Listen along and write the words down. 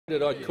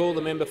I call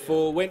the member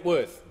for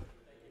Wentworth.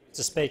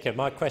 Mr Speaker,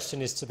 my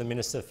question is to the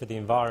Minister for the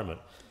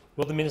Environment.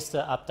 Will the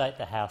Minister update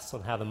the House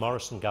on how the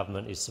Morrison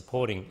government is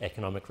supporting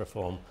economic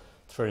reform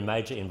through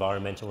major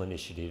environmental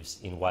initiatives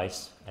in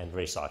waste and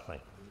recycling?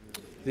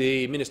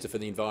 The Minister for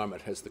the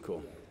Environment has the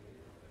call.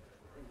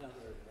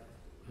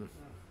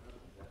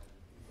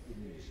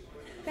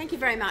 Thank you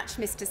very much,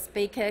 Mr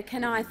Speaker.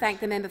 Can I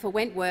thank the member for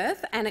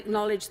Wentworth and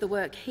acknowledge the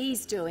work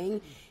he's doing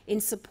in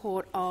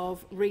support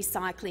of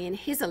recycling in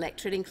his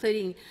electorate,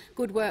 including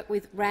good work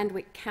with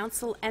Randwick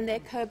Council and their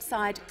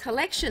curbside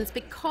collections,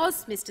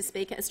 because, Mr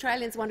Speaker,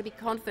 Australians want to be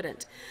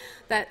confident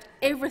that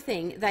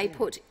everything they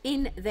put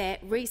in their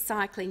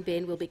recycling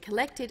bin will be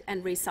collected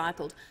and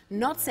recycled,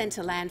 not sent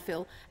to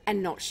landfill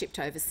and not shipped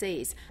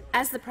overseas.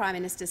 As the Prime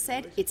Minister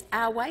said, it's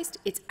our waste,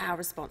 it's our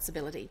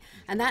responsibility.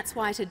 And that's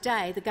why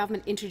today the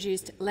government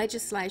introduced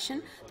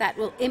legislation that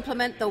will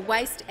implement the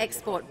waste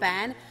export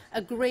ban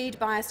agreed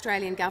by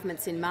Australian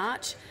governments in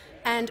March,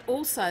 and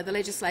also the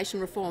legislation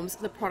reforms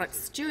the Product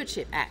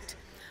Stewardship Act.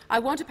 I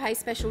want to pay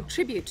special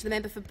tribute to the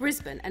member for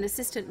Brisbane, an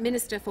Assistant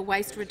Minister for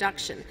Waste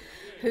Reduction,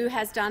 who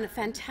has done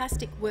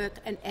fantastic work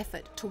and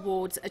effort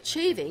towards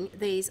achieving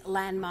these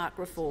landmark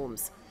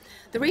reforms.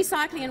 The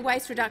Recycling and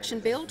Waste Reduction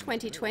Bill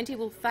 2020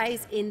 will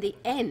phase in the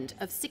end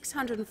of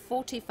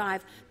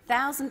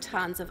 645,000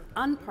 tonnes of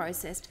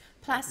unprocessed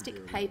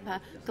plastic, paper,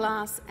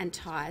 glass and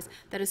tyres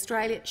that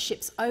Australia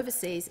ships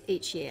overseas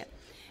each year.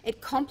 It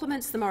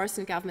complements the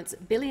Morrison government's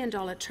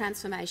billion-dollar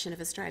transformation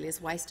of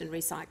Australia's waste and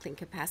recycling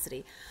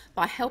capacity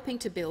by helping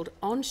to build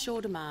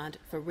onshore demand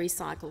for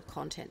recycled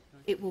content.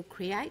 It will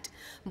create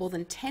more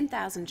than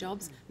 10,000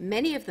 jobs,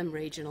 many of them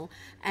regional,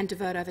 and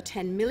divert over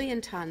 10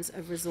 million tonnes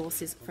of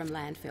resources from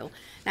landfill.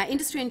 Now,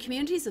 industry and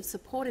communities have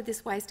supported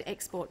this waste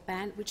export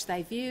ban, which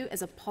they view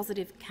as a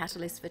positive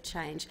catalyst for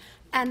change,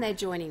 and they're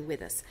joining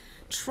with us.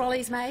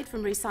 Trolleys made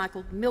from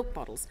recycled milk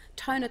bottles,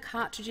 toner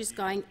cartridges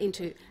going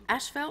into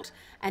asphalt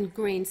and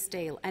green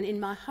steel. And in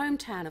my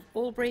hometown of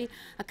Albury,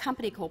 a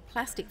company called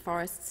Plastic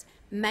Forests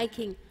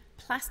making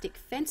plastic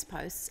fence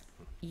posts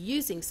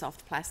using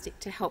soft plastic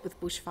to help with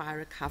bushfire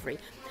recovery.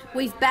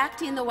 We've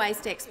backed in the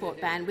waste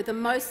export ban with the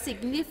most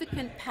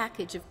significant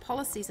package of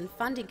policies and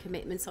funding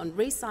commitments on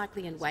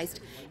recycling and waste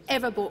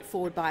ever brought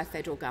forward by a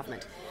federal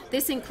government.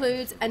 This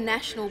includes a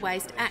national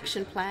waste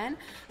action plan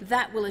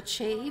that will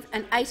achieve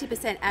an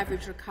 80%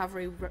 average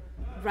recovery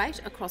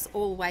rate across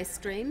all waste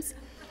streams,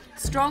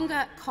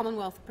 stronger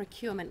Commonwealth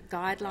procurement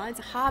guidelines,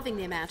 halving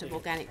the amount of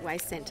organic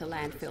waste sent to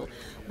landfill.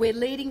 We're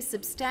leading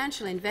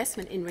substantial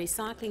investment in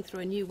recycling through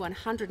a new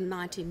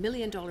 $190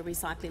 million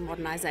recycling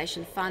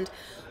modernisation fund,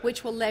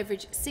 which will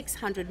leverage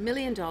 $600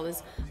 million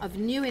of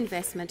new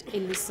investment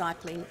in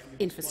recycling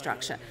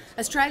infrastructure.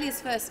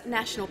 Australia's first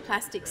National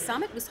Plastics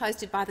Summit was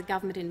hosted by the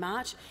government in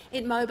March.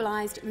 It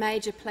mobilised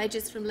major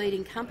pledges from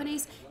leading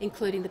companies,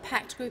 including the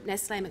Pact Group,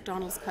 Nestlé,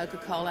 McDonald's,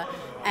 Coca-Cola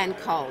and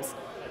Coles.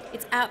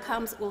 Its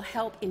outcomes will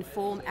help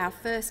inform our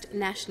first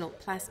national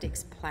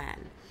plastics plan.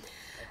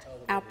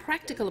 Our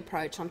practical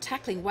approach on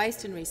tackling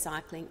waste and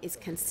recycling is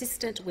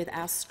consistent with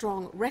our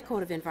strong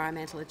record of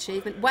environmental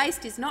achievement.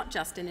 Waste is not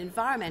just an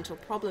environmental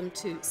problem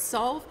to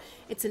solve,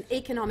 it's an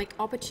economic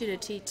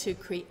opportunity to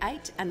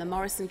create, and the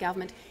Morrison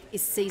government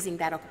is seizing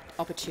that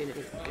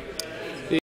opportunity.